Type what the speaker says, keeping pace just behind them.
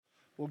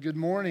Well, good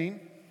morning.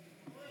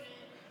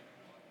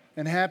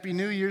 And Happy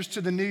New Year's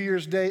to the New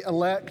Year's Day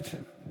elect.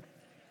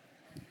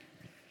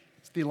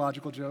 It's a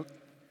theological joke.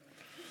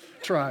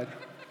 Tried.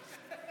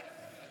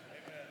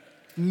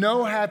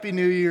 No Happy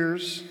New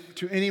Year's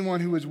to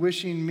anyone who was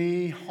wishing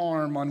me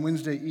harm on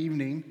Wednesday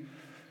evening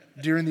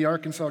during the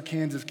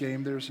Arkansas-Kansas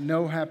game. There's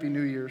no Happy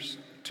New Year's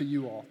to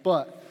you all.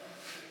 But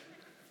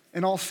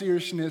in all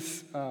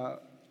seriousness,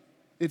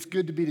 it's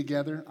good to be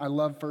together. I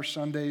love First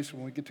Sundays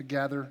when we get to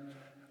gather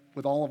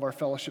with all of our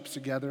fellowships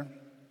together.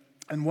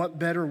 And what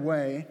better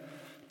way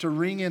to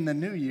ring in the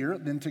new year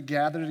than to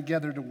gather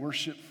together to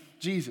worship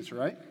Jesus,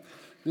 right?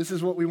 This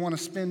is what we want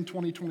to spend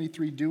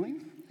 2023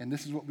 doing, and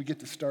this is what we get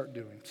to start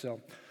doing. So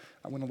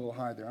I went a little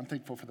high there. I'm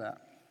thankful for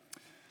that.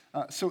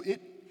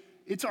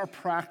 It's our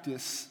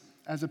practice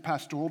as a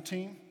pastoral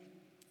team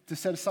to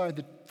set aside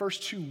the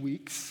first 2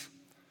 weeks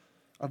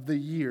of the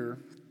year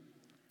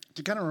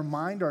to kind of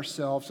remind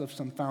ourselves of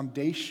some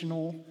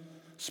foundational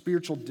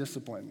spiritual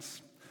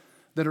disciplines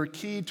that are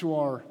key to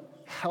our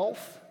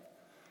health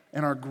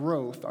and our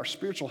growth, our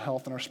spiritual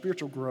health and our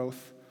spiritual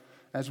growth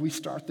as we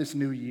start this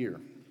new year.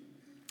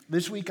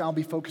 This week I'll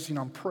be focusing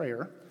on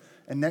prayer,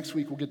 and next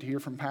week we'll get to hear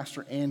from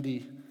Pastor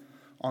Andy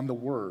on the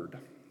Word.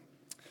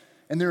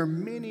 And there are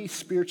many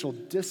spiritual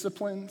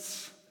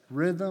disciplines,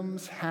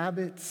 rhythms,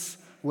 habits,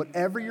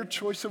 whatever your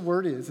choice of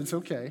word is, it's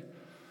okay,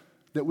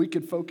 that we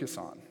could focus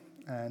on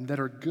and that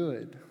are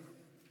good.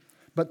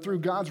 But through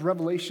God's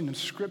revelation in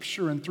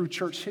Scripture and through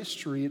church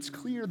history, it's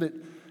clear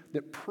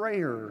that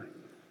prayer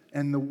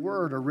and the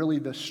Word are really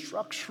the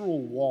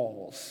structural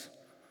walls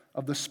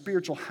of the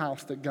spiritual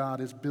house that God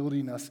is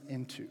building us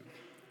into.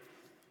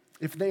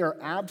 If they are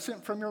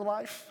absent from your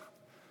life,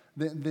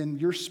 then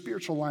your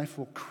spiritual life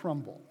will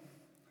crumble.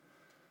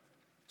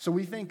 So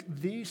we think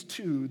these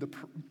two, the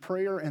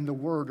prayer and the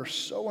Word, are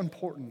so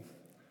important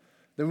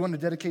that we want to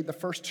dedicate the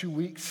first 2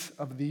 weeks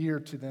of the year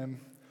to them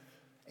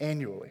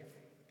annually.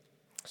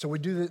 So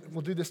we'll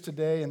do this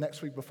today and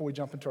next week before we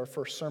jump into our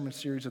first sermon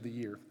series of the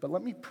year. But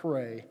let me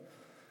pray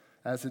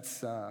as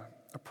it's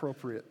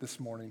appropriate this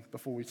morning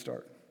before we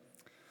start.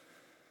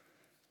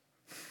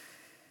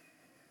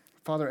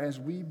 Father, as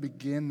we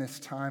begin this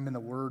time in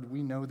the Word,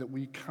 we know that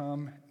we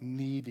come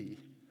needy.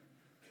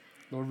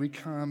 Lord, we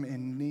come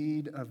in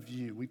need of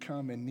you. We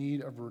come in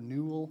need of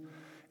renewal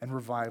and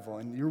revival.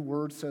 And your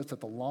Word says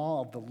that the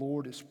law of the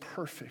Lord is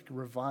perfect,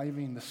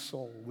 reviving the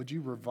soul. Would you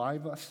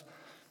revive us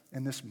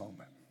in this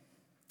moment?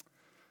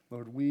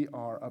 Lord, we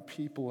are a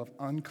people of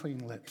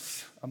unclean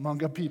lips.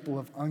 Among a people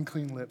of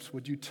unclean lips,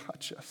 would you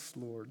touch us,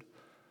 Lord?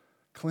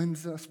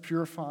 Cleanse us,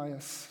 purify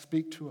us,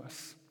 speak to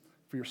us,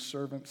 for your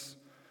servants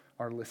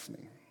are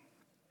listening.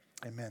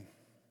 Amen.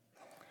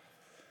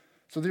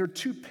 So there are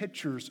two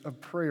pictures of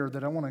prayer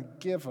that I want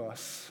to give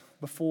us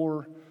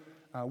before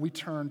we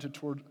turn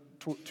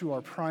to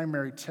our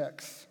primary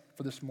text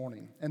for this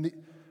morning. And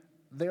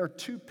there are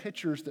two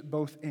pictures that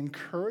both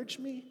encourage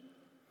me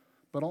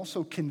but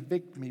also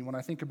convict me when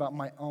I think about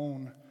my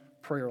own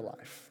prayer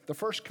life. The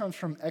first comes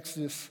from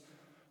Exodus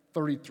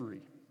 33.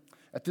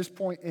 At this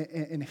point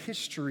in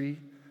history,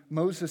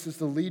 Moses is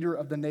the leader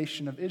of the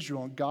nation of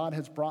Israel, and God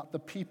has brought the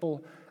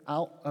people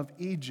out of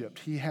Egypt.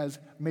 He has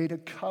made a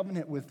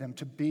covenant with them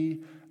to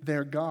be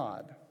their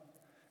God,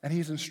 and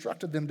he's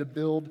instructed them to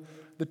build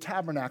the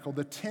tabernacle,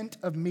 the tent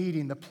of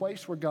meeting, the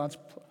place where God's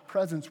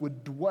presence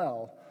would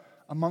dwell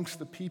amongst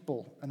the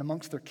people and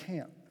amongst their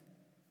camp.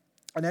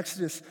 And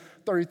Exodus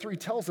 33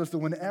 tells us that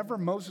whenever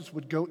Moses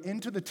would go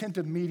into the tent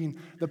of meeting,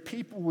 the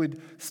people would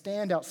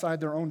stand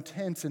outside their own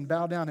tents and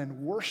bow down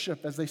and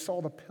worship as they saw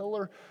the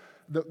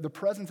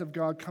presence of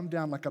God come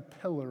down like a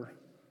pillar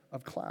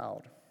of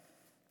cloud.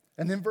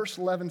 And then verse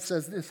 11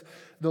 says this: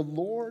 the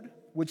Lord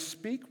would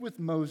speak with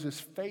Moses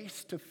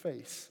face to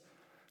face,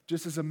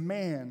 just as a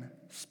man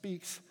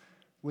speaks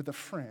with a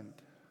friend.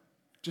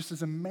 Just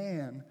as a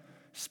man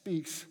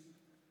speaks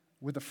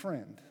with a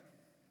friend.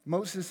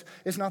 Moses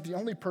is not the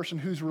only person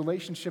whose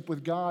relationship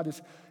with God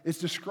is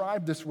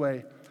described this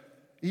way.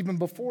 Even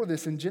before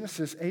this, in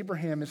Genesis,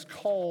 Abraham is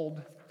called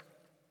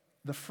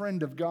the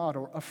friend of God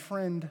or a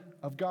friend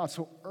of God.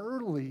 So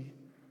early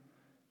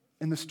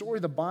in the story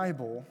of the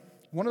Bible,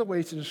 one of the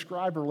ways to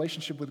describe a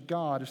relationship with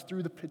God is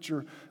through the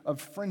picture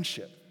of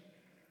friendship.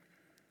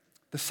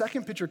 The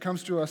second picture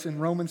comes to us in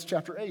Romans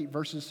chapter 8,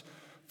 verses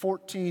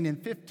 14 and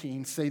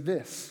 15 say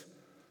this: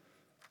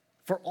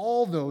 for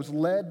all those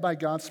led by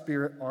God's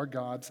Spirit are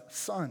God's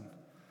son.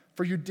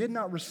 For you did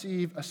not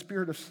receive a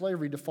spirit of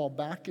slavery to fall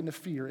back into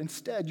fear.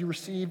 Instead, you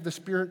received the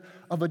spirit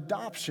of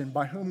adoption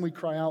by whom we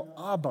cry out,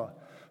 Abba,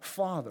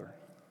 Father.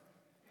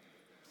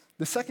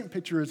 The second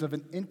picture is of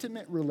an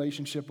intimate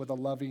relationship with a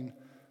loving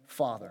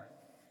father.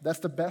 That's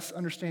the best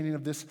understanding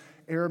of this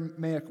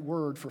Aramaic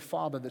word for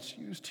father that's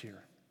used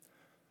here.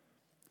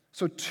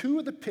 So two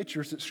of the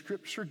pictures that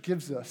Scripture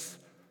gives us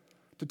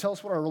to tell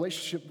us what our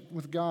relationship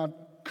with God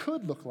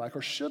could look like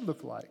or should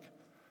look like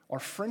are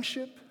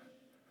friendship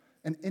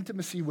and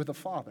intimacy with a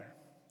father.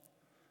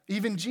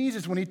 Even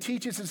Jesus, when he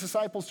teaches his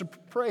disciples to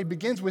pray,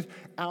 begins with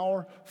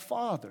our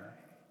Father.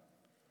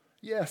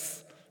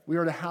 Yes, We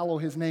are to hallow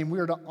his name. We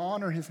are to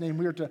honor his name.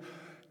 We are to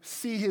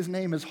see his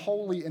name as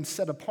holy and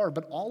set apart.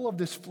 But all of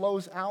this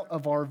flows out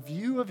of our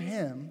view of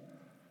him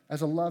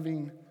as a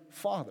loving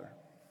Father.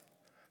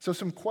 So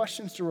some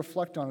questions to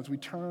reflect on as we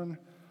turn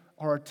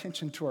our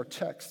attention to our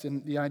text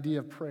and the idea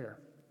of prayer.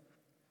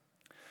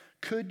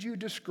 Could you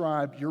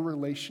describe your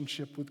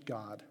relationship with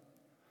God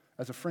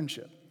as a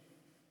friendship?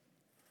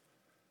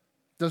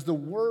 Does the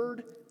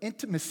word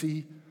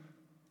intimacy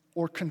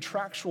or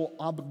contractual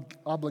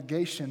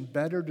obligation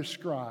better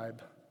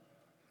describe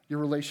your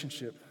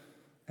relationship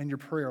and your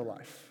prayer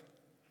life?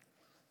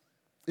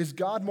 Is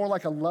God more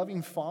like a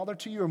loving father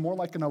to you or more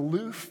like an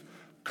aloof,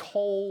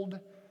 cold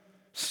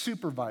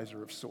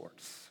supervisor of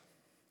sorts?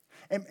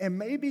 And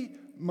maybe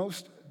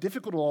most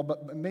difficult of all,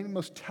 but maybe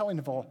most telling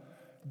of all,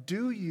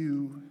 do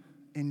you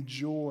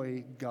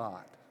enjoy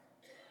God?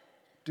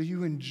 Do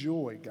you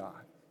enjoy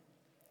God?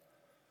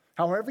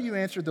 However you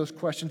answered those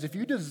questions, if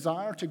you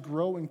desire to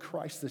grow in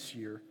Christ this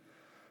year,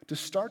 to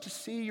start to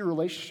see your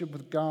relationship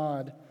with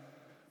God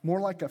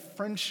more like a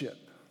friendship,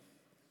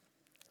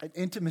 an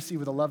intimacy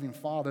with a loving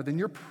Father, then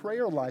your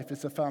prayer life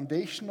is a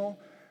foundational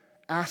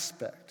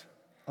aspect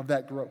of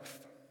that growth.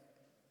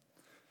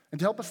 And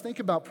to help us think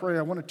about prayer,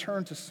 I want to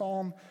turn to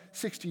Psalm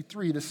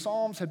 63. The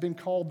Psalms have been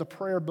called the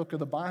prayer book of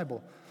the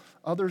Bible.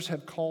 Others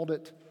have called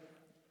it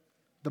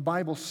the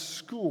Bible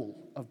school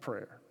of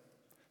prayer.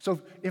 So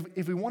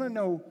if we want to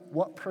know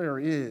what prayer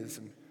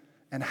is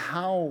and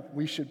how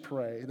we should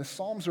pray, the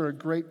Psalms are a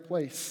great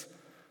place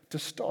to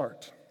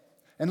start.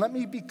 And let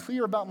me be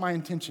clear about my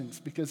intentions,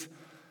 because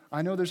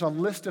I know there's a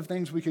list of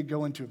things we could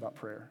go into about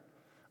prayer.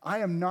 I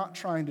am not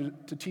trying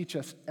to teach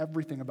us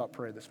everything about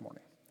prayer this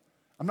morning.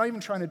 I'm not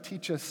even trying to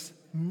teach us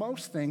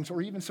most things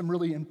or even some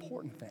really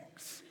important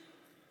things.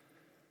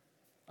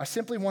 I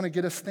simply want to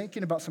get us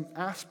thinking about some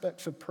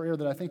aspects of prayer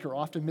that I think are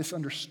often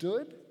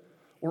misunderstood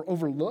or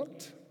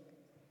overlooked,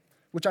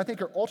 which I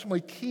think are ultimately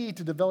key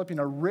to developing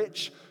a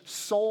rich,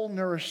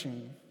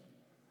 soul-nourishing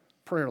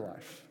prayer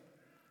life.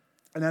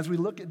 And as we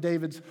look at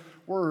David's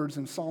words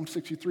in Psalm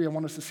 63, I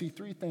want us to see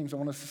three things. I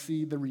want us to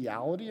see the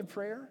reality of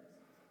prayer,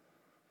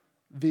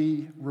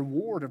 the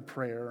reward of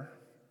prayer,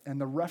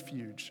 and the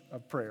refuge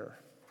of prayer.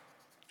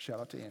 Shout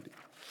out to Andy.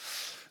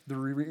 The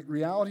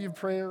reality of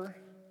prayer,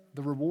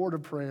 the reward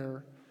of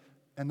prayer,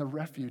 and the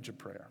refuge of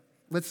prayer.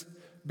 Let's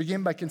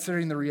begin by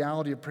considering the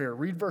reality of prayer.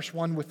 Read verse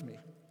 1 with me.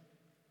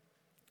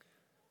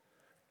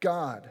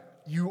 God,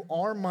 you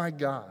are my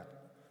God.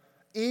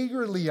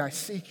 Eagerly I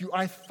seek you.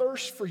 I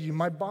thirst for you.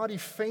 My body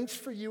faints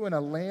for you in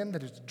a land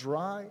that is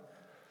dry,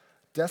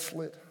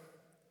 desolate,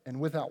 and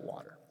without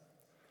water.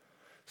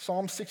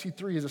 Psalm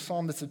 63 is a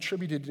psalm that's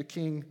attributed to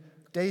King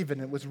David,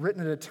 and it was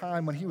written at a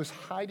time when he was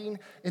hiding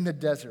in the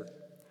desert,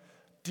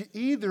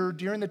 either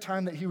during the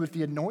time that he was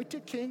the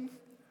anointed king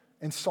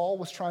and Saul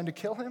was trying to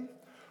kill him,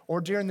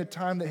 or during the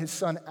time that his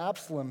son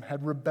Absalom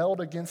had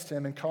rebelled against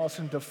him and caused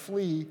him to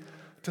flee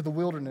to the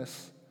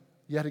wilderness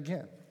yet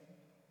again.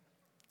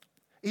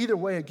 Either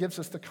way, it gives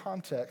us the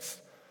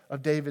context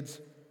of David's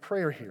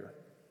prayer here.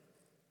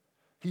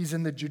 He's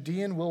in the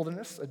Judean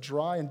wilderness, a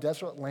dry and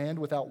desolate land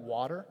without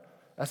water,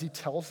 as he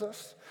tells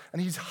us,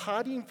 and he's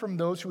hiding from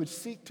those who would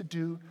seek to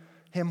do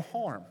him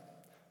harm.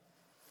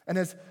 And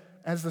as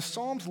the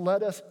Psalms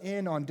let us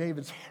in on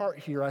David's heart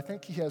here, I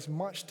think he has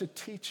much to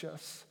teach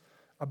us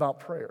about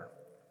prayer.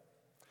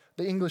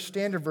 The English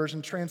Standard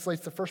Version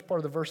translates the first part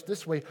of the verse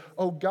this way: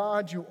 "O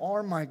God, you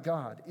are my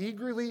God.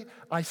 Eagerly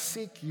I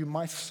seek you.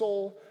 My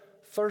soul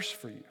thirsts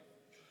for you."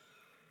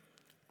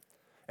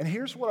 And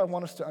here's what I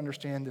want us to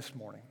understand this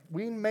morning.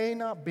 We may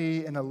not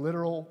be in a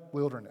literal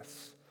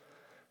wilderness,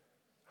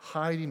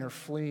 hiding or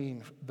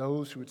fleeing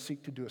those who would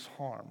seek to do us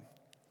harm.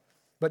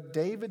 But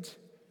David's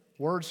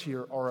words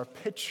here are a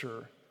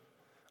picture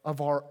of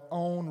our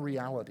own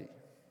reality.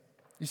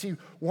 You see,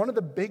 one of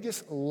the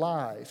biggest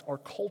lies our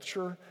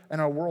culture and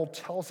our world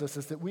tells us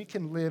is that we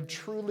can live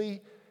truly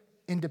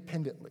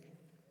independently,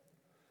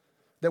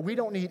 that we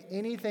don't need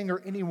anything or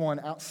anyone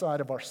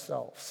outside of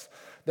ourselves,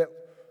 that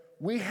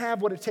we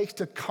have what it takes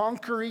to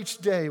conquer each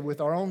day with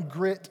our own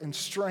grit and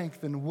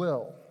strength and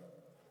will.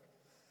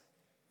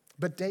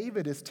 But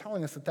David is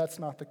telling us that that's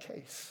not the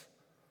case.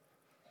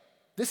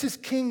 This is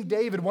King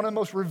David, one of the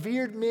most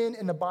revered men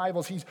in the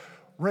Bible. He's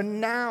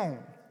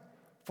renowned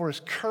for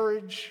his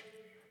courage,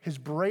 his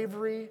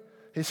bravery,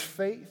 his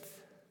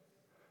faith.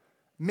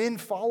 Men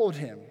followed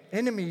him.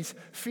 Enemies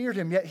feared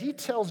him. Yet he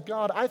tells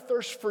God, I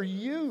thirst for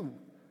you.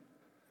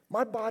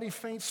 My body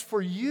faints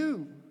for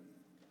you.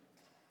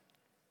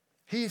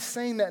 He's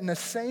saying that in the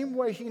same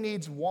way he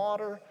needs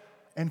water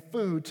and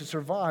food to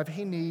survive,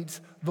 he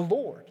needs the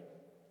Lord.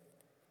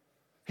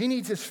 He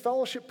needs his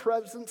fellowship,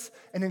 presence,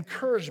 and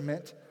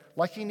encouragement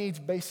like he needs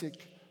basic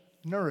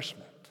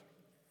nourishment.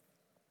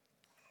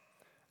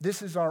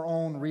 This is our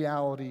own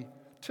reality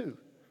too.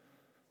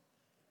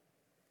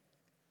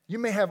 You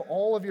may have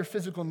all of your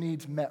physical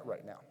needs met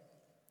right now.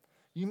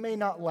 You may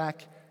not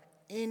lack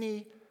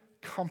any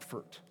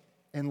comfort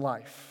in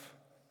life,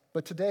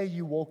 but today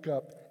you woke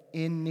up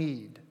in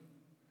need.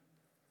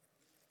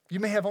 You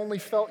may have only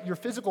felt your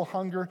physical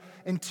hunger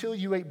until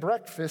you ate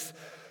breakfast,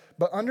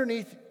 but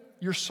underneath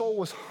your soul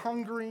was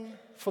hungering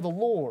for the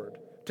Lord,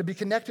 to be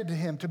connected to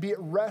Him, to be at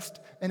rest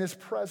in His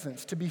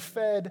presence, to be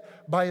fed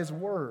by His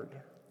word.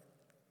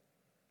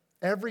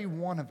 Every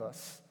one of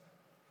us,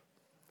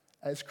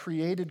 as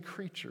created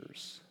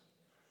creatures,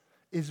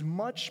 is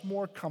much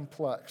more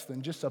complex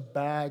than just a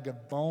bag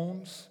of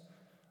bones,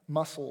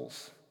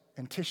 muscles,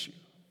 and tissue.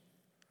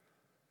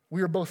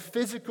 We are both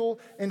physical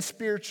and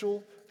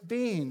spiritual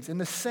beings in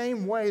the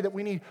same way that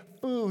we need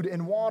food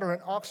and water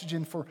and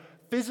oxygen for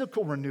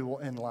physical renewal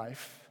in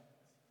life.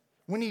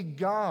 We need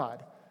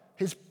God,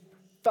 His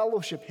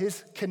fellowship,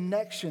 His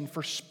connection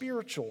for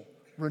spiritual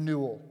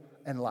renewal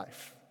in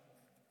life.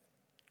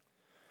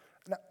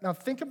 Now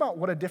think about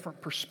what a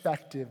different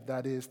perspective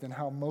that is than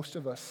how most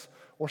of us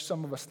or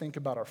some of us think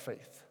about our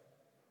faith.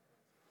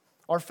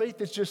 Our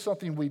faith is just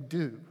something we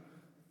do.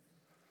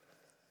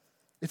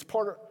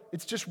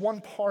 It's just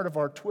one part of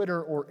our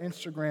Twitter or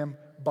Instagram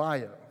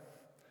bio.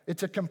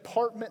 It's a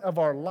compartment of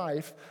our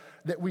life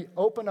that we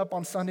open up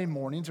on Sunday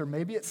mornings, or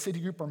maybe at City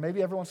Group, or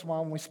maybe every once in a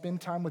while when we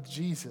spend time with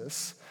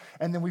Jesus,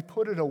 and then we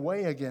put it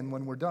away again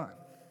when we're done.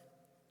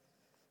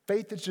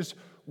 Faith is just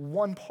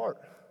one part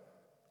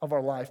of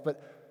our life,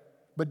 but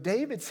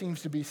David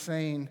seems to be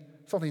saying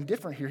something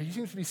different here. He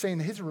seems to be saying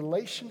that his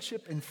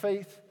relationship and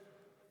faith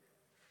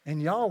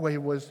in Yahweh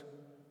was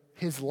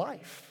his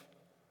life,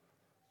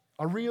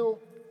 a real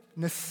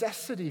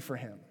necessity for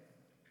him.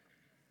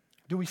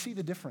 Do we see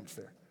the difference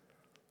there?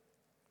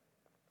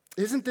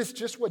 Isn't this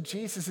just what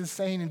Jesus is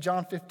saying in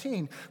John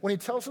 15 when he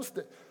tells us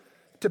that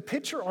to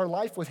picture our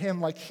life with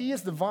him like he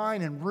is the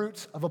vine and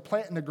roots of a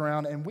plant in the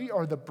ground, and we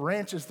are the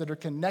branches that are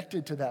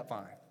connected to that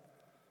vine?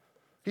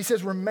 He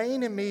says,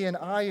 remain in me and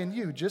I in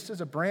you. Just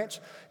as a branch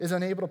is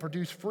unable to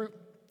produce fruit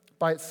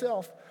by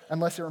itself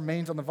unless it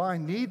remains on the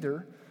vine,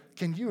 neither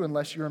can you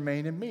unless you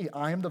remain in me.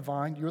 I am the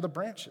vine, you are the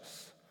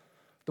branches.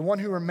 The one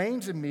who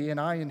remains in me and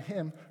I in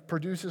him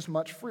produces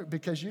much fruit,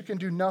 because you can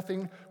do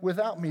nothing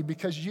without me,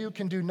 because you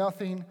can do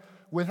nothing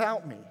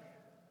without me.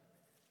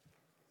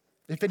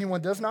 If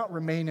anyone does not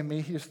remain in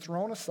me, he is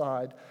thrown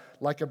aside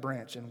like a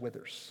branch and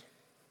withers.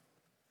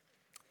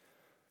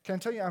 Can I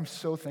tell you, I'm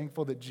so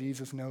thankful that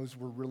Jesus knows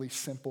we're really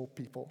simple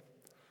people.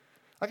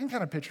 I can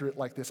kind of picture it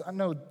like this. I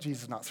know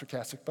Jesus is not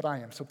sarcastic, but I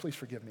am, so please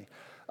forgive me.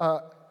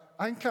 I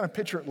can kind of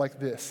picture it like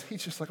this.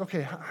 He's just like,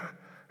 okay,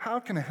 how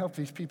can I help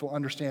these people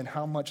understand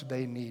how much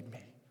they need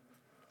me?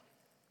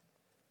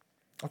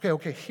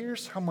 Okay,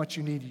 here's how much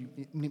you need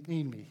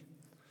me.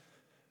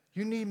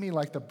 You need me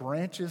like the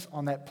branches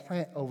on that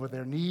plant over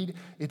there need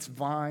its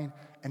vine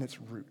and its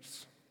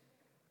roots.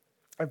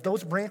 If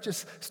those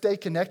branches stay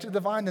connected to the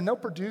vine, then they'll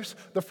produce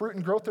the fruit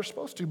and growth they're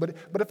supposed to. But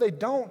if they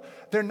don't,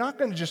 they're not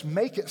going to just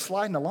make it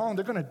sliding along.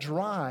 They're going to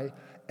dry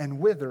and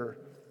wither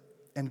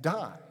and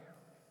die.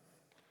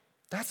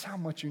 That's how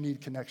much you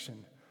need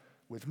connection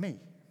with me.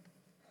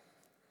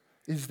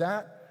 Is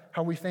that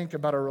how we think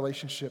about our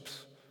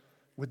relationships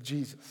with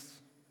Jesus?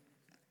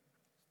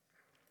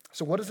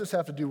 So what does this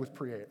have to do with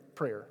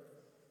prayer?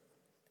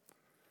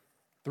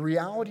 The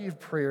reality of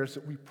prayer is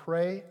that we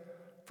pray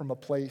from a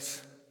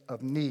place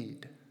of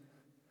need,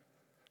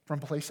 from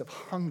a place of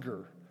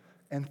hunger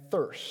and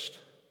thirst.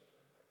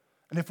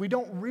 And if we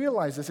don't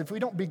realize this, if we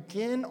don't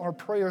begin our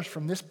prayers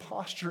from this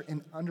posture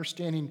and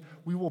understanding,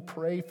 we will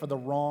pray for the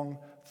wrong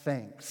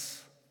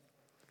things.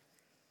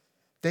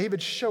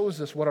 David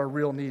shows us what our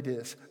real need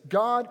is.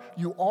 God,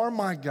 you are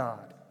my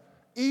God.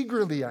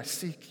 Eagerly I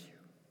seek you.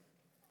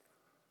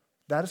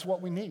 That is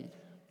what we need.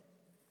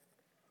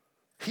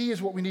 He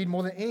is what we need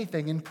more than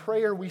anything. In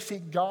prayer, we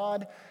seek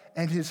God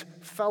and his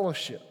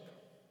fellowship.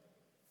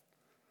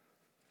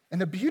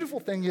 And the beautiful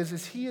thing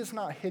is he is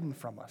not hidden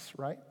from us,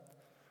 right?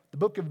 The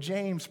book of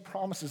James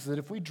promises that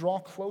if we draw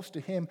close to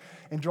him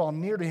and draw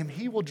near to him,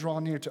 he will draw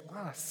near to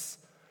us.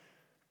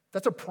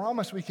 That's a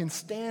promise we can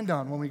stand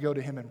on when we go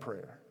to him in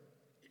prayer.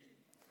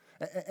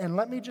 And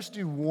let me just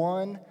do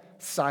one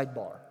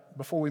sidebar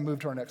before we move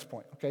to our next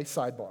point, okay?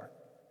 Sidebar.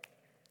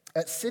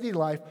 At City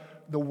Life,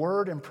 the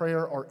word and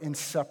prayer are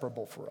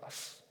inseparable for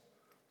us.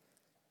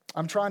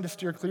 I'm trying to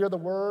steer clear of the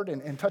word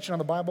and touching on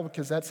the Bible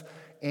because that's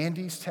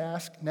Andy's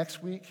task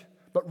next week.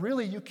 But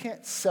really, you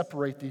can't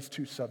separate these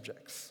two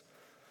subjects.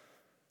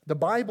 The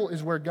Bible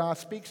is where God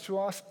speaks to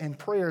us, and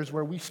prayer is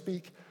where we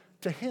speak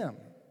to him.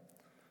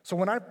 So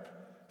when I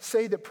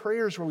say that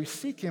prayer is where we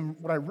seek him,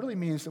 what I really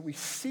mean is that we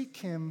seek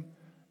him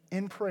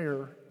in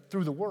prayer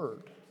through the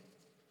word.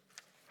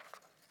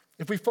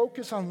 If we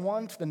focus on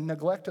one to the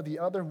neglect of the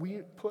other, we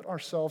put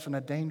ourselves in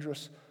a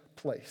dangerous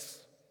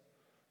place.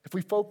 If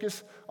we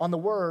focus on the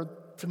word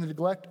to the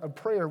neglect of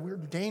prayer, we're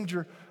in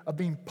danger of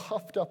being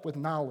puffed up with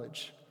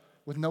knowledge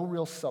with no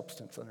real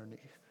substance underneath.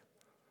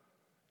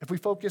 If we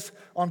focus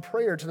on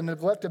prayer to the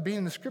neglect of being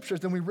in the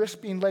scriptures, then we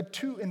risk being led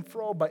to and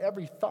fro by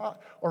every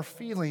thought or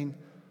feeling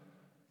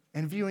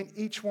and viewing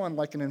each one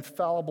like an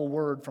infallible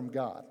word from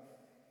God.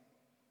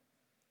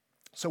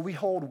 So we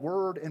hold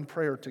word and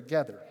prayer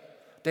together.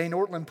 Dane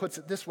Ortland puts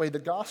it this way: the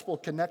gospel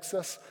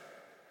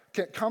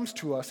comes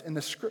to us in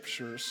the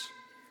scriptures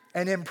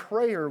And in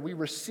prayer, we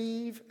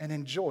receive and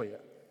enjoy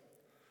it.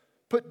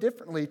 Put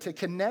differently, to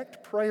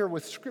connect prayer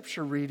with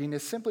Scripture reading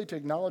is simply to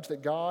acknowledge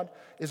that God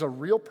is a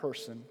real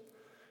person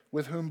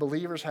with whom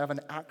believers have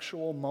an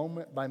actual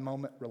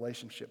moment-by-moment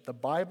relationship. The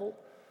Bible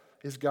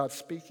is God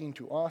speaking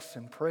to us,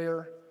 and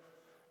prayer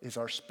is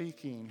our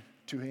speaking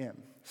to Him.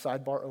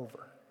 Sidebar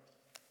over.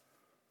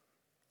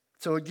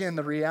 So again,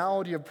 the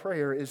reality of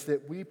prayer is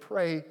that we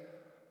pray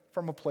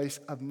from a place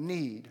of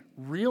need,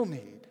 real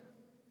need,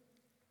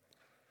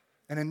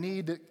 and a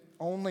need that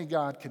only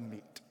God can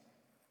meet.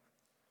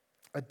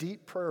 A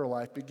deep prayer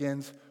life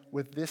begins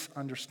with this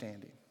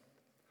understanding.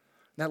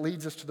 And that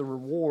leads us to the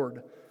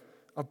reward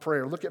of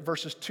prayer. Look at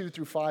verses 2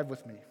 through 5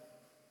 with me.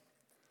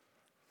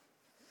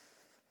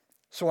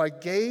 So I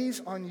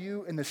gaze on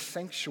you in the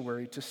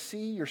sanctuary to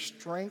see your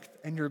strength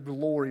and your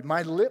glory.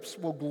 My lips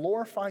will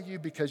glorify you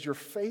because your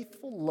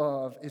faithful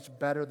love is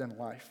better than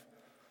life.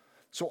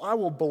 So I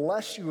will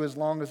bless you as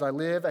long as I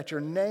live. At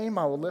your name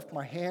I will lift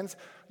my hands.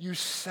 You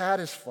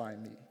satisfy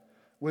me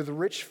with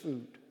rich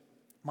food.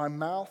 My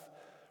mouth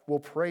will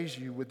praise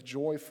you with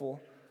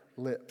joyful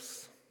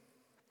lips.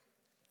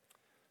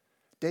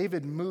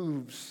 David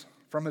moves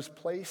from his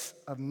place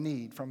of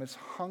need, from his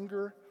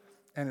hunger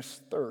and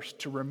his thirst,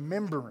 to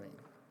remembering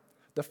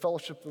the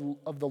fellowship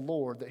of the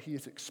Lord that he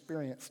has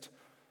experienced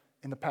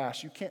in the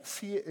past. You can't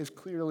see it as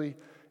clearly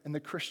in the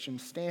Christian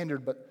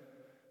standard,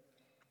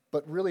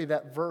 but really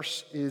that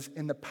verse is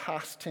in the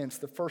past tense.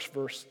 The first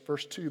verse,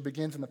 verse 2,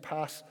 begins in the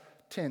past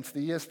tense.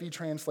 The ESV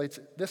translates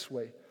it this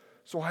way.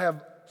 So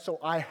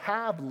I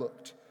have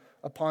looked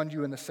upon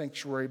you in the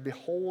sanctuary,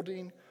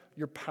 beholding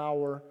your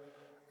power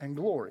and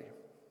glory.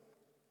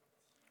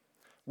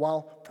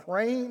 While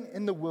praying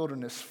in the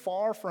wilderness,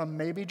 far from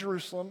maybe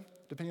Jerusalem,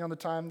 depending on the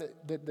time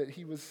that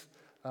he was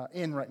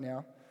in right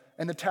now,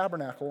 and the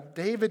tabernacle,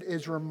 David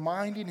is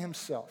reminding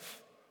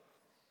himself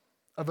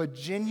of a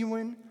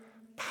genuine,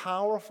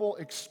 powerful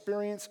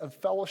experience of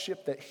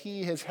fellowship that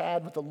he has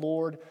had with the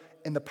Lord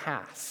in the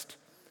past.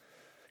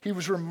 He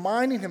was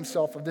reminding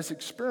himself of this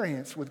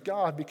experience with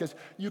God because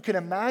you can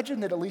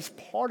imagine that at least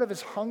part of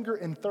his hunger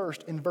and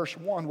thirst in verse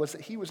 1 was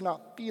that he was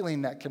not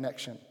feeling that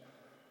connection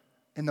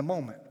in the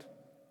moment.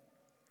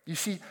 You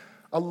see,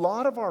 a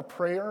lot of our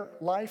prayer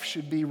life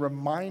should be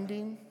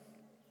reminding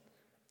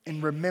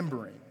and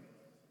remembering.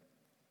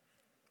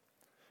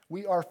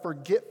 We are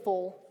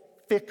forgetful,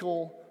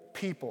 fickle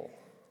people.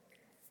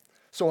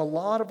 So a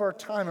lot of our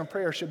time in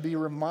prayer should be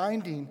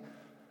reminding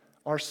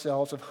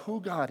ourselves of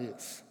who God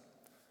is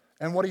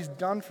and what He's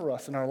done for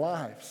us in our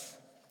lives.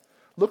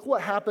 Look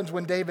what happens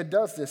when David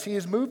does this. He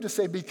is moved to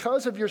say,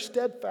 because of your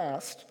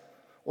steadfast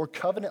or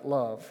covenant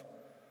love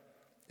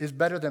is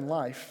better than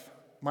life,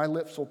 my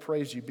lips will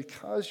praise you.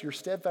 Because your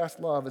steadfast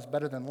love is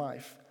better than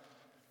life,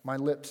 my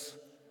lips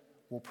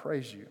will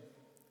praise you.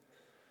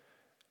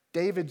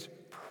 David's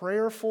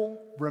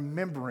prayerful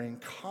remembering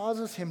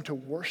causes him to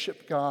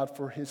worship God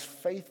for His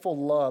faithful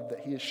love that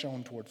He has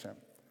shown towards him.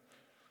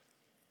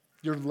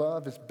 Your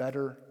love is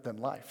better than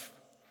life.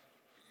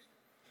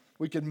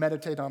 We could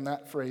meditate on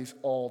that phrase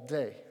all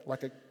day,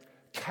 like a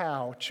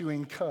cow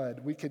chewing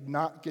cud. We could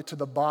not get to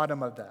the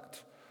bottom of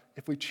that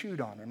if we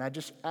chewed on it. And I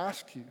just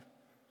ask you,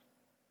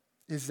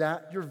 is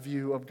that your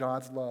view of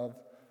God's love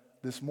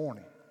this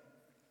morning?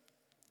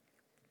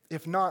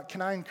 If not,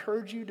 can I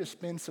encourage you to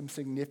spend some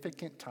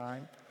significant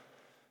time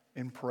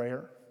in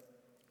prayer,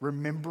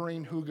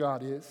 remembering who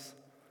God is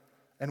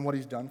and what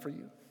He's done for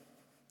you?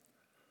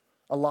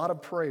 A lot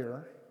of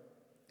prayer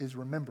is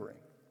remembering.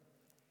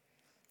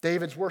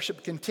 David's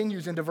worship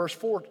continues into verse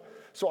 4.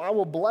 So I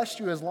will bless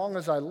you as long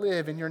as I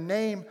live. In your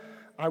name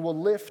I will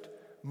lift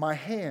my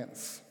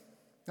hands.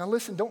 Now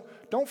listen,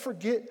 don't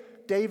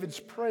forget David's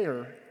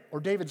prayer or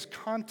David's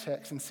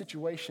context and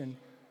situation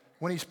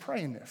when he's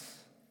praying this.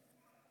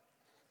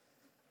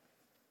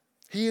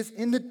 He is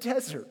in the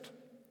desert,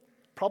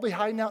 probably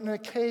hiding out in a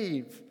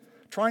cave,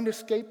 trying to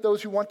escape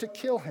those who want to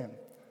kill him.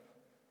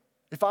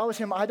 If I was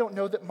him, I don't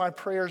know that my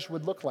prayers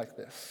would look like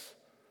this.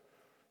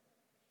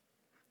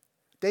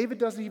 David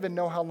doesn't even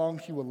know how long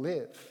he will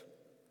live.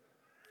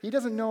 He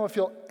doesn't know if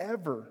he'll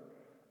ever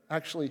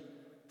actually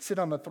sit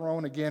on the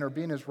throne again or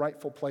be in his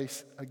rightful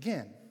place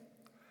again.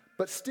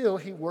 But still,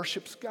 he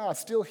worships God.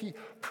 Still, he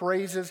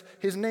praises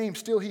His name.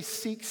 Still, he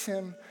seeks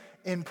Him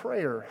in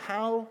prayer.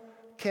 How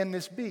can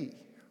this be?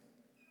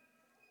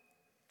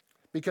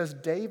 Because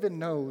David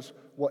knows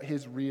what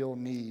his real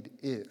need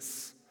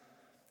is.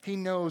 He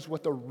knows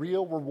what the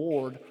real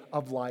reward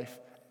of life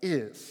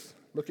is.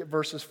 Look at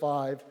verses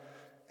 5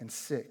 and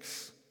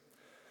 6.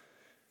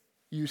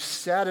 You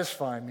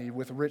satisfy me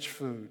with rich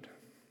food.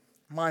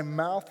 My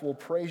mouth will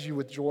praise you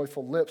with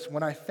joyful lips.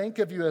 When I think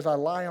of you as I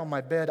lie on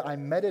my bed, I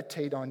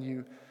meditate on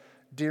you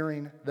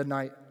during the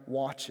night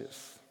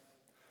watches.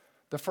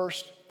 The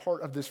first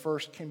part of this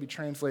verse can be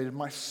translated,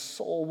 my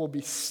soul will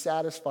be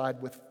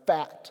satisfied with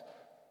fat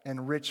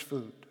and rich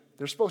food.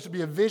 There's supposed to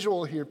be a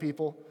visual here,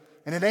 people,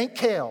 and it ain't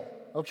kale,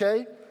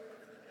 okay?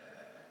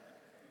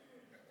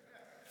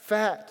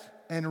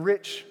 Fat and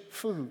rich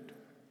food.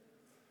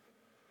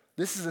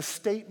 This is a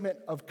statement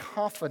of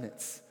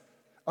confidence,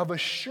 of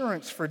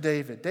assurance for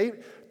David.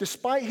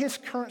 Despite his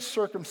current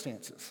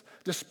circumstances,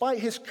 despite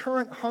his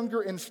current hunger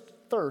and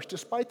thirst,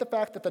 despite the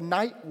fact that the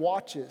night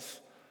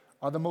watches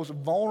are the most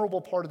vulnerable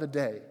part of the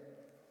day,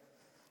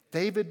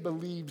 David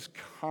believes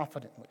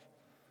confidently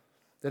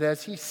that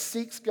as he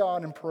seeks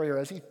God in prayer,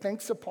 as he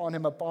thinks upon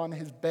him upon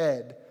his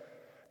bed,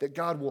 that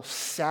God will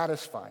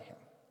satisfy him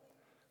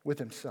with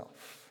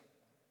himself.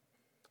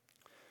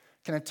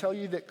 Can I tell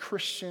you that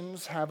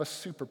Christians have a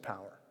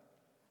superpower?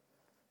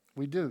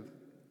 We do.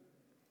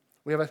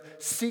 We have a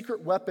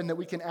secret weapon that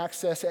we can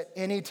access at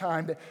any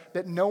time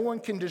that no one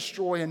can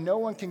destroy and no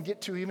one can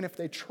get to even if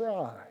they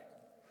try.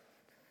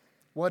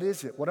 What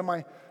is it? What am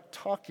I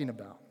talking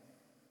about?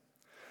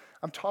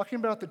 I'm talking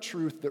about the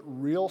truth that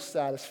real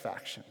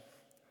satisfaction,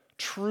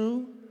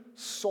 true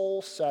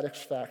soul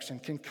satisfaction,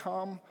 can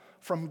come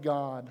from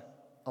God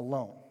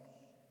alone.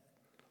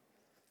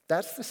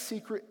 That's the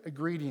secret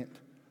ingredient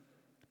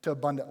to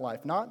abundant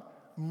life.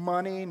 Not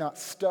money, not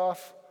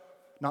stuff,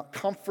 not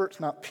comforts,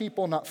 not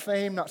people, not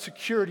fame, not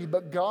security,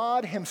 but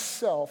God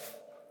himself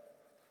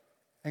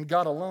and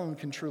God alone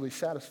can truly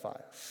satisfy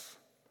us.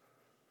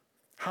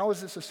 How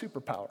is this a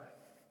superpower?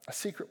 A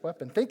secret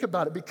weapon. Think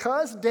about it.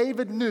 Because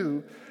David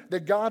knew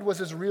that God was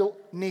his real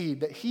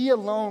need, that he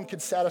alone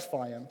could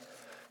satisfy him,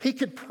 he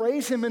could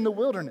praise him in the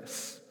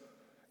wilderness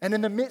and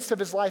in the midst of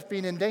his life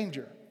being in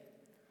danger.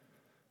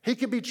 He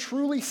could be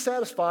truly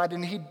satisfied,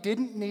 and he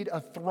didn't need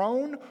a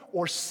throne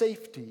or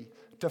safety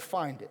to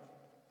find it.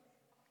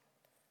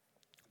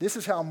 This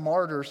is how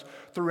martyrs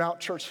throughout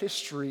church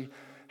history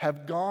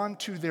have gone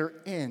to their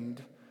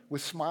end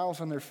with smiles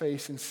on their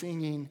face and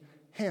singing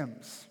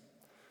hymns.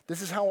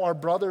 This is how our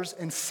brothers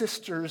and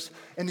sisters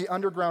in the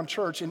underground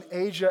church in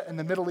Asia and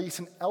the Middle East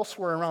and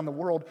elsewhere around the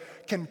world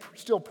can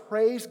still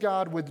praise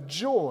God with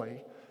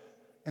joy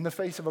in the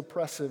face of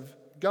oppressive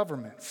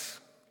governments.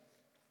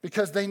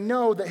 Because they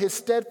know that his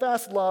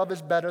steadfast love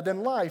is better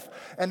than life.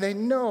 And they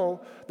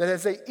know that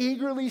as they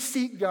eagerly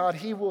seek God,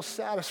 he will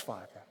satisfy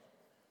them.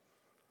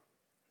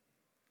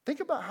 Think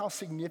about how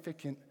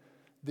significant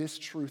this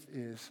truth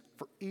is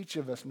for each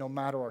of us, no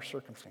matter our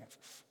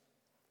circumstances.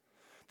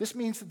 This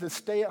means that the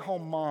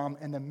stay-at-home mom,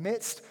 in the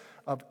midst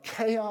of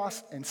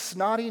chaos and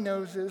snotty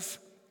noses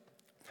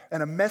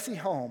and a messy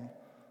home,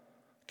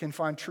 can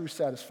find true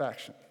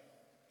satisfaction.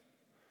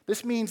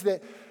 This means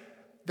that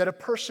a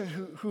person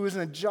who is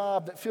in a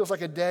job that feels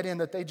like a dead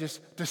end that they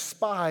just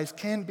despise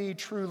can be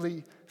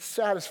truly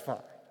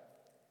satisfied.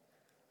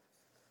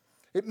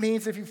 It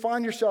means if you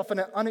find yourself in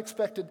an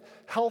unexpected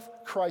health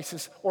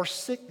crisis or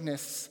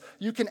sickness,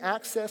 you can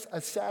access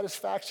a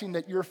satisfaction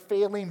that your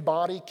failing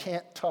body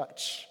can't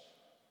touch.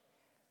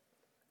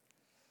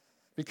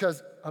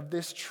 Because of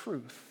this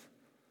truth,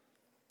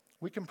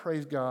 we can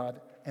praise God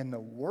in the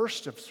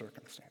worst of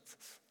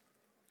circumstances.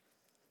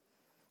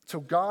 So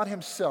God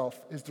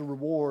himself is the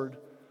reward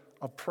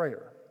of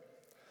prayer.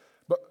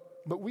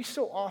 But we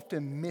so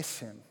often miss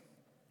him,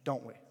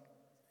 don't we?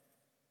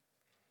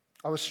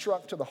 I was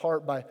struck to the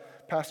heart by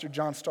Pastor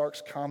John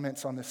Stark's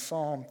comments on this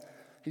psalm.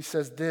 He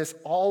says this: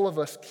 all of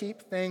us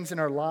keep things in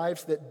our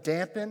lives that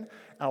dampen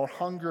our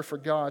hunger for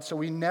God, so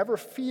we never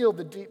feel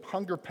the deep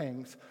hunger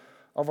pangs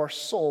of our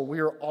soul. We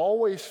are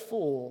always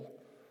full,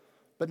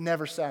 but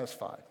never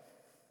satisfied.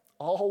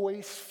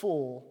 Always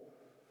full,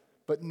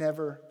 but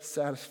never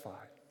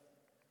satisfied.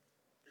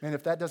 And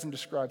if that doesn't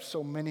describe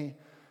so many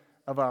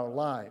of our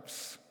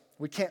lives,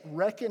 we can't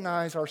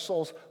recognize our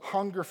soul's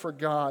hunger for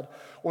God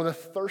or the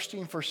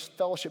thirsting for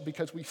fellowship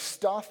because we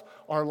stuff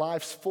our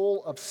lives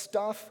full of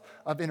stuff,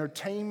 of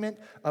entertainment,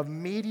 of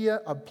media,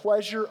 of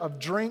pleasure, of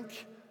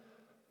drink,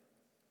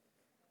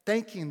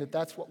 thinking that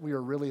that's what we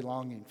are really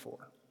longing for.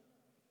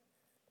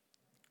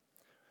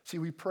 See,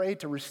 we pray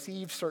to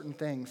receive certain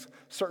things,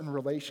 certain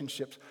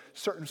relationships,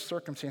 certain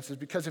circumstances,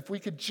 because if we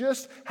could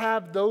just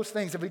have those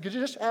things, if we could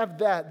just have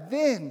that,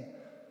 then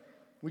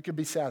we could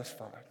be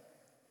satisfied.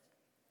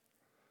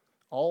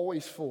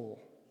 Always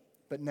full,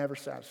 but never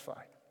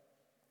satisfied.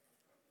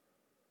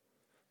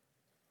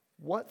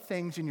 What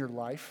things in your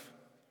life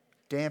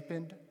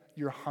dampened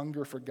your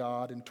hunger for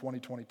God in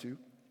 2022?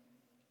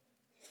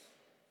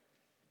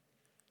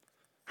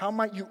 How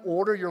might you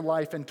order your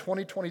life in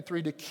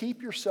 2023 to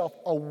keep yourself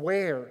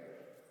aware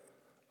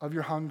of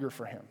your hunger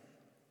for him?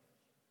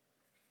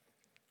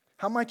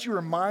 How might you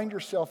remind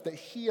yourself that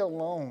he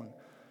alone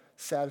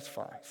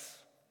satisfies?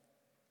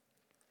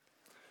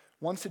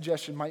 One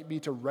suggestion might be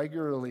to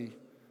regularly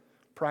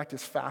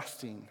practice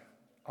fasting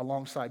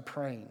alongside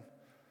praying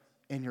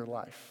in your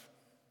life.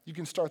 You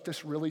can start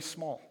this really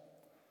small.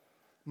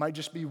 It might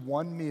just be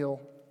one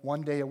meal,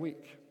 one day a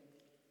week.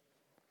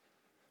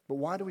 But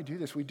why do we do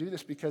this? We do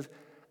this because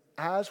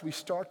as we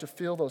start to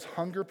feel those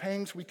hunger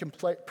pangs, we can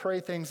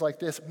pray things like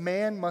this: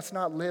 man must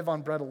not live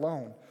on bread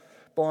alone,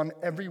 but on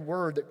every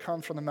word that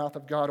comes from the mouth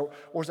of God.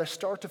 Or as I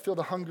start to feel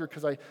the hunger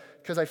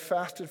because I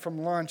fasted from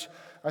lunch,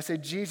 I say,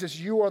 Jesus,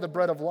 you are the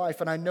bread of life,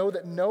 and I know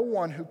that no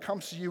one who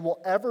comes to you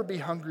will ever be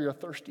hungry or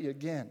thirsty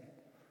again.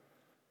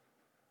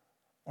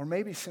 Or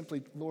maybe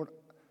simply, Lord,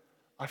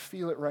 I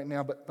feel it right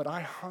now, but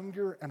I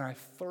hunger and I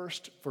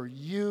thirst for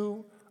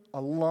you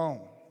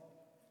alone.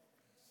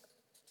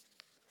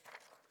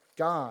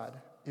 God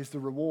is the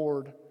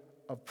reward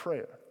of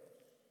prayer.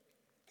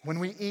 When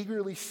we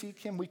eagerly seek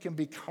him, we can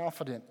be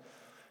confident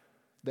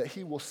that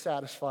he will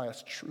satisfy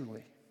us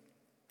truly.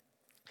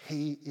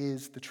 He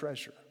is the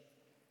treasure.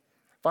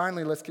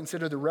 Finally, let's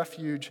consider the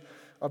refuge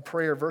of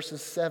prayer.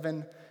 Verses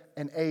 7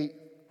 and 8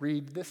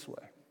 read this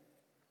way.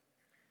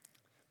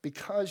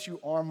 Because you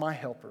are my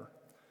helper,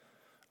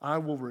 I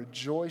will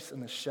rejoice in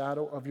the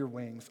shadow of your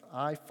wings.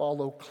 I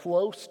follow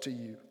close to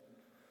you.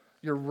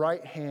 Your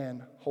right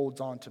hand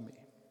holds on to me.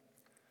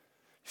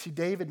 See,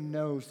 David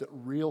knows that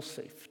real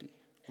safety,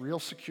 real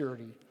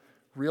security,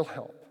 real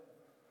help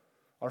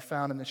are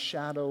found in the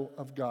shadow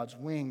of God's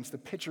wings. The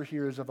picture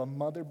here is of a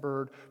mother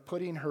bird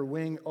putting her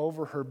wing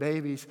over her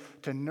babies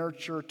to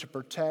nurture, to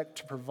protect,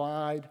 to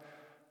provide,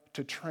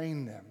 to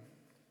train them.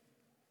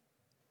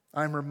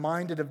 I'm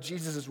reminded of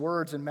Jesus'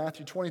 words in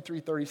Matthew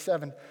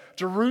 23:37.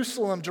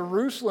 Jerusalem,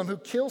 Jerusalem, who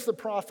kills the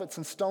prophets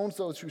and stones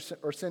those who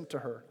are sent to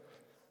her.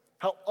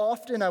 How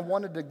often I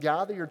wanted to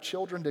gather your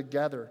children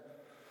together,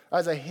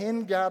 as a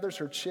hen gathers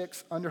her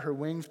chicks under her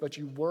wings, but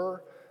you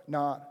were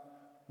not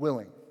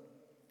willing.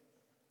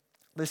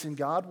 Listen,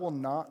 God will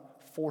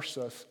not force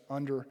us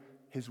under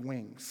his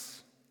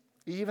wings,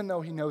 even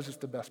though he knows it's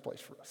the best place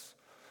for us,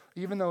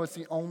 even though it's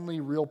the only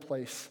real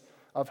place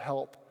of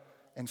help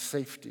and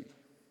safety.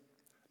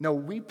 No,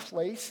 we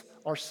place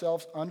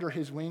ourselves under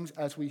his wings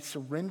as we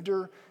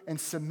surrender and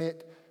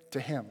submit to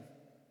him.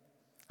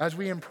 As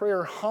we in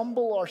prayer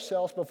humble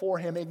ourselves before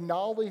him,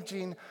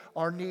 acknowledging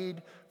our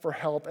need for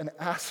help and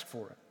ask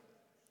for it.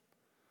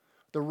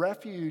 The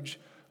refuge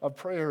of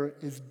prayer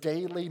is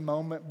daily,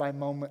 moment by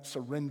moment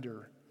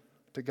surrender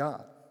to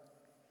God.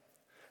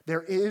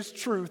 There is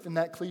truth in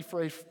that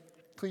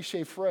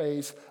cliche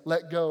phrase,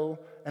 let go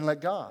and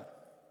let God.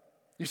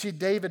 You see,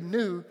 David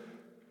knew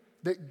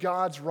that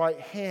God's right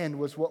hand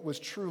was what was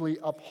truly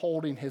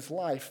upholding his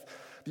life.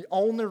 The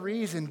only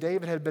reason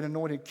David had been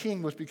anointed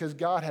king was because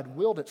God had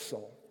willed it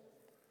so.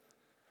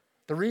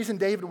 The reason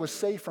David was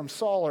safe from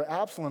Saul or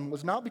Absalom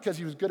was not because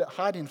he was good at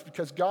hiding, it's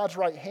because God's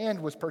right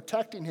hand was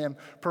protecting him,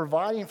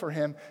 providing for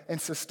him, and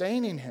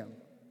sustaining him.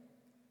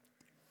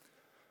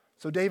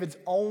 So David's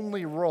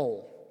only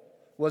role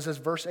was, as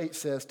verse 8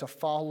 says, to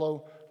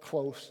follow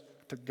close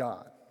to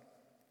God.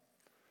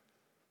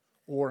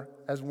 Or,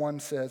 as one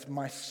says,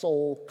 my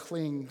soul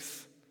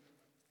clings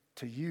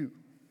to you.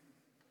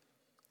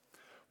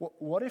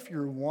 What if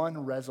your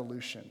one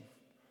resolution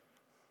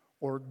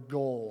or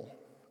goal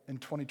in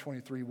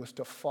 2023 was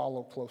to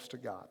follow close to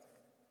God?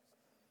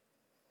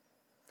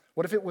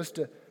 What if it was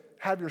to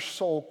have your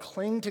soul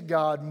cling to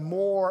God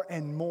more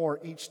and more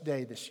each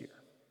day this year?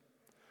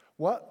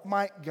 What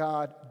might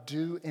God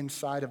do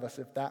inside of us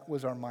if that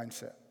was our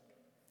mindset?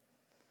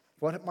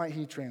 What might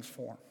he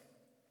transform?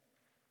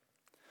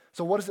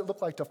 So what does it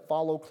look like to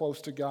follow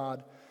close to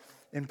God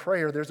in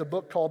prayer? There's a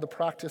book called The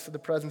Practice of the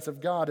Presence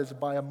of God. It's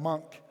by a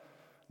monk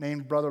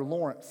named Brother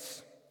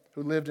Lawrence,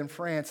 who lived in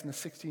France in the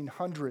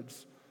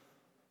 1600s.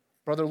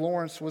 Brother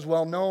Lawrence was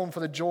well known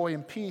for the joy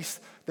and peace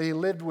that he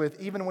lived with,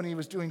 even when he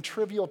was doing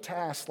trivial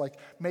tasks like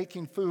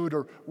making food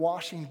or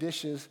washing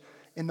dishes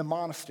in the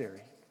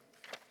monastery.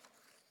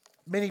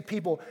 Many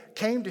people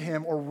came to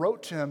him or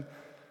wrote to him,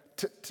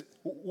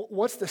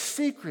 what's the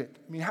secret?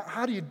 I mean,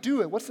 how do you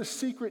do it? What's the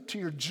secret to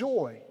your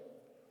joy?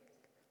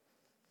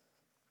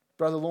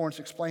 Brother Lawrence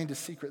explained his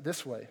secret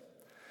this way.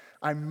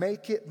 I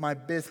make it my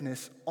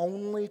business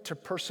only to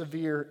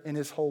persevere in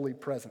his holy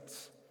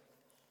presence.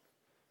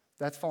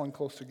 That's following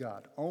close to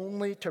God.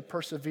 Only to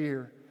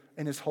persevere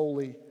in his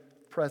holy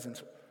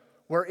presence,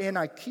 wherein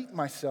I keep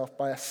myself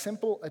by a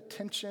simple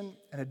attention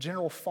and a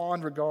general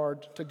fond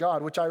regard to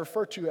God, which I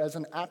refer to as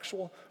an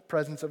actual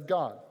presence of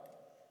God.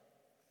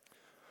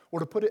 Or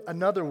to put it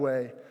another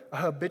way, a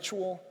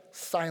habitual,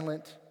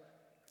 silent,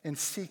 and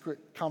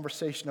secret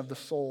conversation of the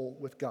soul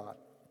with God.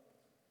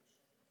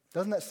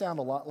 Doesn't that sound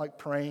a lot like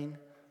praying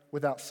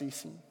without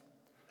ceasing?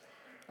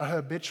 A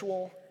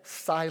habitual,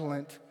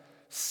 silent,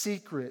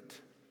 secret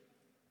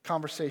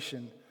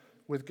conversation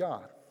with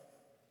God.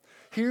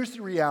 Here's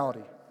the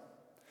reality.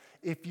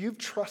 If you've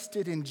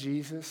trusted in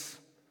Jesus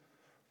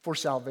for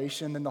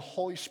salvation, then the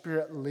Holy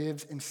Spirit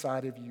lives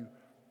inside of you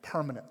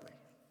permanently.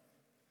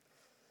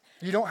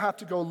 You don't have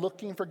to go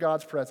looking for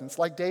God's presence.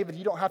 Like David,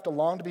 you don't have to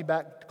long to be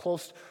back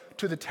close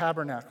to the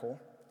tabernacle.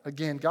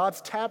 Again,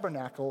 God's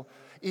tabernacle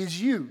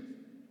is you.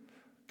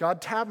 God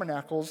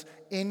tabernacles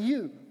in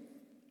you.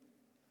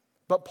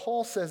 But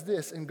Paul says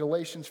this in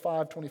Galatians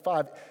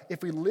 5:25,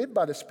 if we live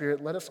by the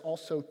Spirit, let us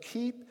also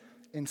keep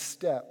in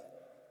step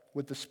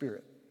with the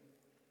Spirit.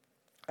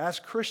 As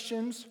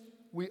Christians,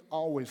 we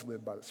always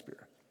live by the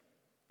Spirit.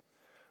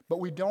 But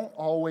we don't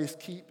always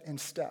keep in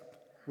step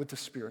with the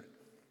Spirit.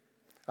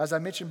 As I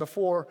mentioned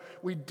before,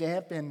 we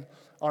dampen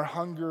our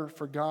hunger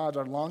for God,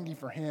 our longing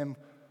for Him,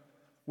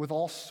 with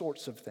all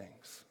sorts of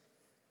things.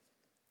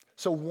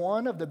 So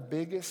one of the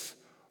biggest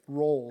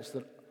roles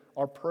that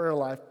our prayer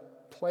life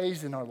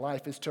plays in our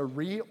life is to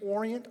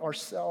reorient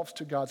ourselves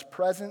to God's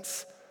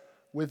presence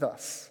with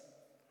us.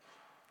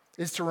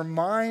 is to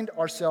remind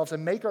ourselves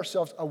and make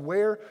ourselves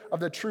aware of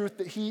the truth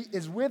that he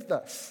is with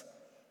us,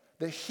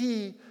 that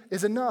he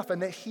is enough,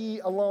 and that he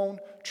alone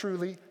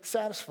truly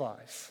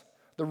satisfies.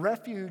 The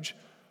refuge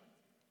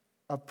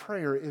of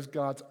prayer is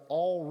God's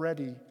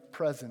already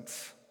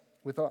presence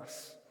with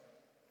us.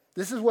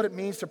 This is what it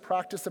means to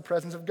practice the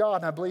presence of God,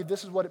 and I believe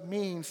this is what it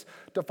means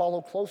to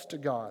follow close to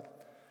God,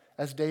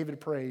 as David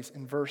prays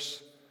in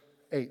verse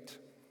 8.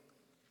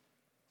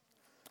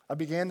 I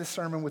began this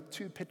sermon with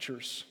two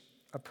pictures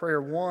of prayer.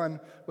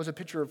 One was a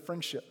picture of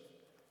friendship,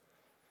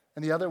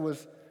 and the other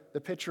was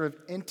the picture of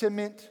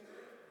intimate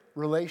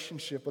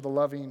relationship with a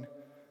loving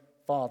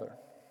Father.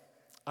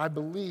 I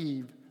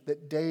believe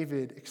that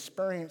David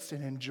experienced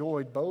and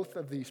enjoyed both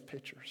of these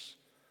pictures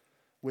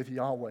with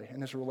Yahweh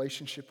and his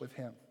relationship with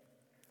him.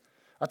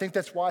 I think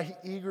that's why he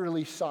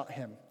eagerly sought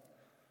him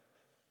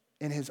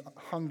in his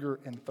hunger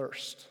and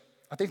thirst.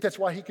 I think that's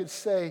why he could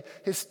say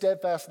his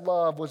steadfast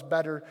love was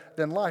better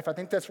than life. I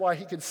think that's why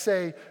he could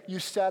say, you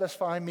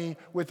satisfy me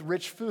with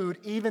rich food,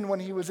 even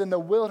when he was in the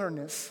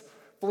wilderness,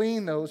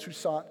 fleeing those who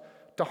sought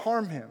to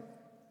harm him.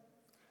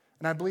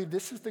 And I believe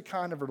this is the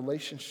kind of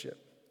relationship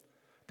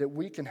that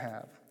we can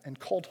have and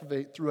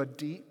cultivate through a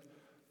deep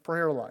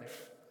prayer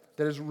life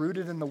that is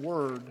rooted in the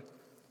Word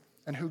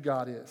and who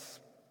God is.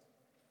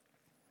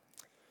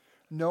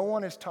 No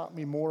one has taught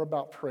me more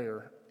about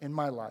prayer in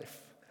my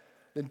life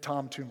than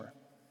Tom Toomer.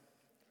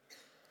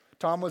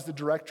 Tom was the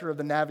director of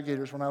the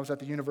Navigators when I was at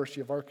the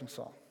University of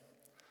Arkansas.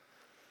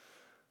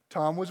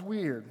 Tom was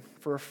weird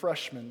for a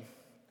freshman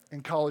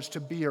in college to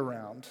be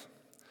around,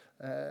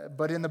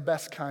 but in the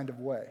best kind of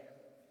way.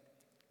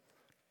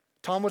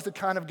 Tom was the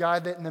kind of guy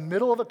that in the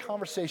middle of a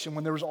conversation,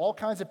 when there was all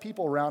kinds of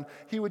people around,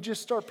 he would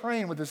just start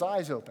praying with his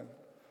eyes open.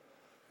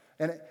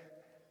 And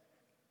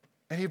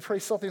he'd pray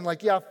something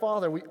like, yeah,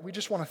 Father, we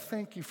just want to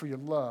thank you for your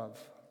love.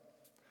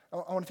 I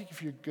want to thank you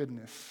for your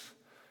goodness.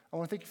 I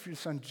want to thank you for your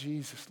son,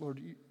 Jesus.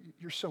 Lord,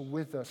 you're so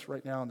with us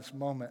right now in this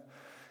moment.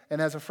 And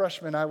as a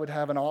freshman, I would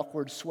have an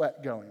awkward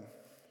sweat going.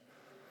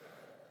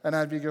 And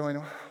I'd be going,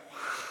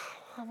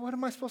 wow, what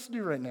am I supposed to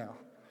do right now?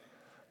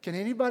 Can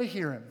anybody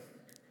hear him?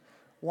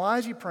 Why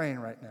is he praying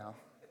right now?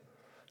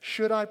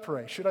 Should I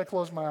pray? Should I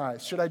close my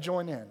eyes? Should I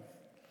join in?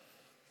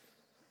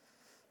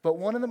 But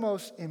one of the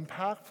most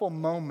impactful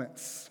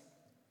moments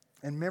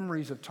and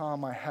memories of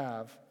Tom I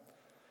have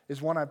is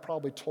one I've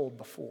probably told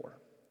before.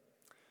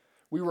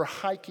 We were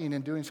hiking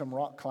and doing some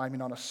rock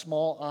climbing on a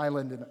small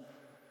island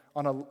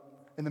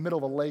in the middle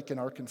of a lake in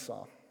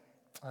Arkansas.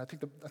 I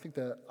think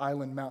the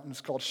island mountain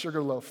is called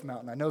Sugarloaf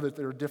Mountain. I know that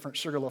there are different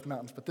Sugarloaf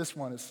Mountains, but this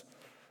one is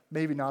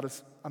maybe not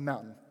as a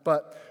mountain.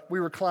 But we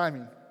were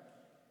climbing,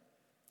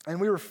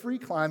 and we were free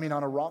climbing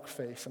on a rock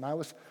face, and I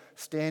was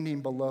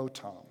standing below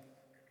Tom.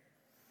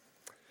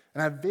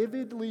 And I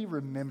vividly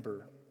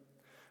remember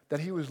that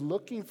he was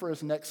looking for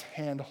his next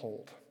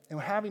handhold and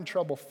having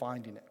trouble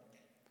finding it.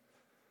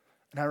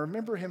 And I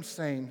remember him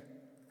saying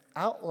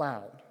out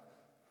loud,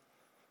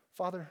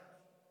 Father,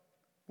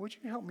 would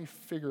you help me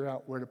figure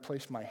out where to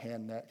place my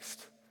hand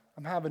next?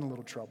 I'm having a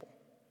little trouble.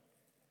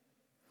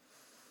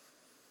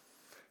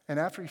 And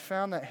after he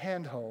found that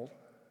handhold,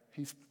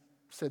 he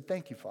said,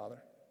 thank you,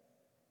 Father.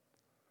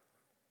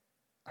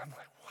 I'm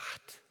like,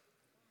 what?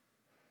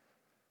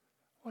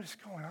 What is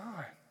going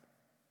on?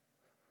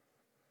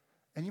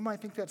 And you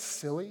might think that's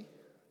silly.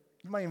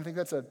 You might even think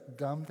that's a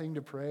dumb thing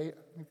to pray.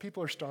 I mean,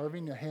 people are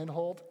starving, a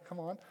handhold, come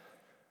on.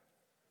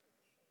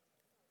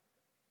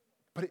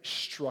 But it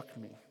struck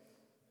me,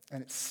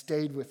 and it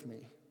stayed with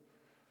me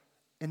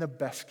in the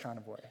best kind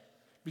of way.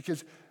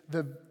 Because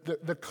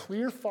the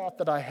clear thought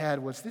that I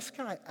had was, this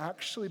guy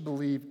actually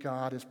believes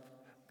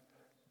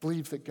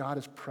that God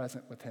is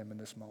present with him in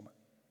this moment.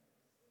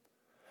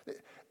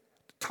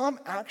 Tom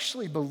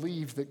actually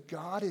believes that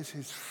God is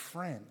his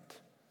friend.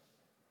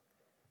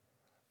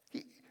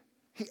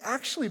 He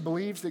actually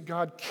believes that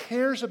God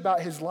cares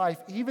about his life,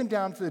 even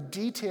down to the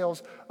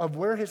details of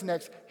where his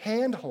next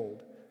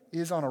handhold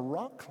is on a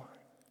rock climb.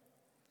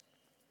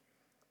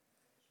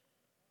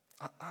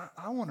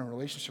 I want a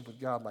relationship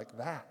with God like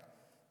that.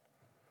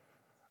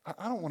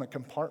 I don't want a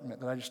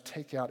compartment that I just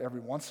take out every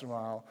once in a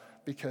while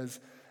because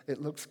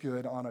it looks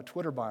good on a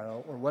Twitter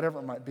bio or whatever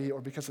it might be, or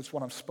because it's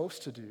what I'm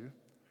supposed to do.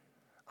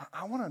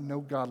 I want to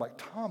know God like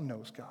Tom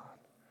knows God.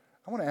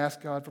 I want to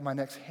ask God for my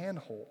next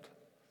handhold.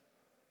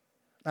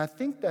 And I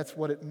think that's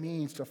what it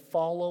means to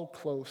follow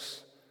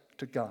close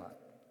to God,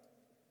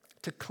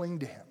 to cling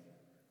to him.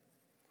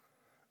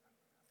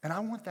 And I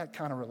want that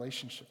kind of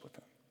relationship with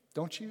him.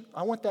 Don't you?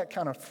 I want that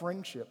kind of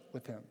friendship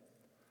with him.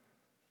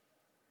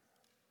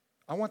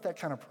 I want that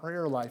kind of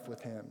prayer life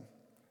with him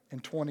in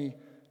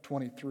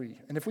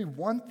 2023. And if we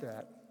want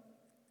that,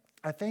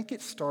 I think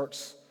it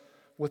starts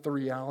with the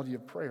reality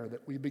of prayer,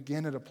 that we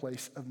begin at a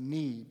place of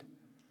need,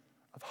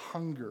 of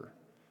hunger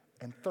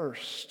and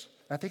thirst.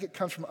 And I think it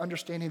comes from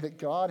understanding that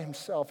God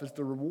himself is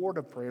the reward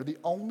of prayer, the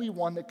only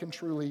one that can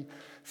truly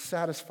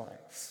satisfy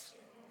us.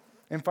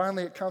 And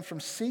finally, it comes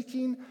from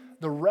seeking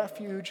the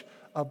refuge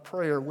of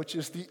prayer, which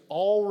is the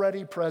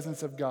already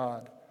presence of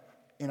God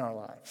in our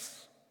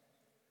lives.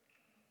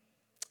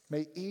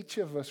 May each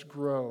of us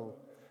grow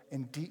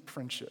in deep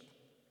friendship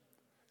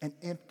and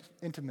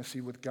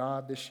intimacy with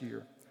God this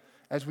year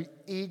as we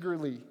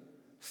eagerly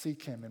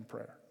seek him in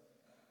prayer.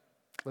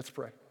 Let's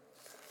pray.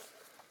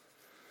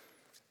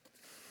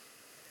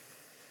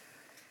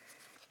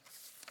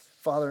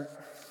 Father,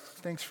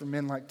 thanks for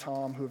men like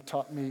Tom who have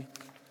taught me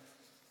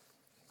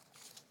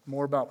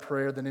more about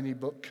prayer than any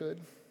book could.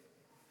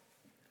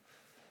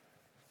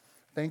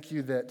 Thank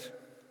you that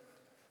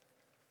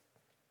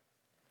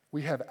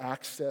we have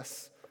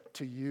access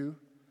to you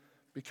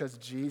because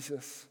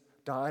Jesus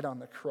died on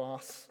the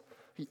cross.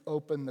 He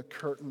opened the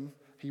curtain.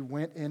 He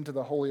went into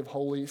the Holy of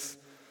Holies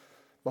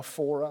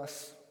before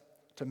us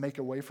to make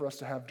a way for us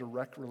to have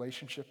direct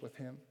relationship with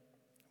him,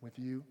 with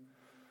you.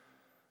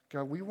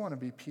 God, we want to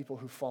be people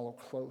who follow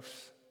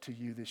close to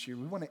you this year.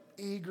 We want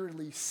to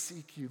eagerly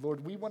seek you,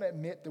 Lord. We want to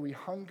admit that we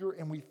hunger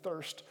and we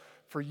thirst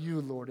for you,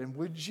 Lord. And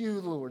would you,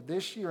 Lord,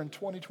 this year in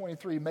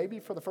 2023, maybe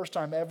for the first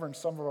time ever in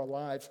some of our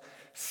lives,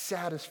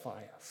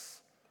 satisfy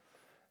us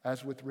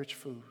as with rich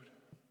food.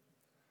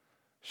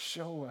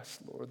 Show us,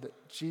 Lord,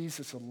 that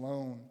Jesus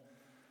alone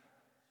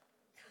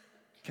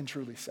can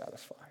truly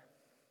satisfy.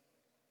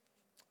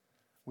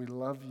 We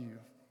love you.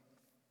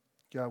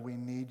 God, we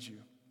need you.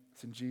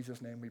 It's in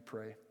Jesus' name we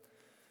pray.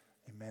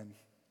 Amen.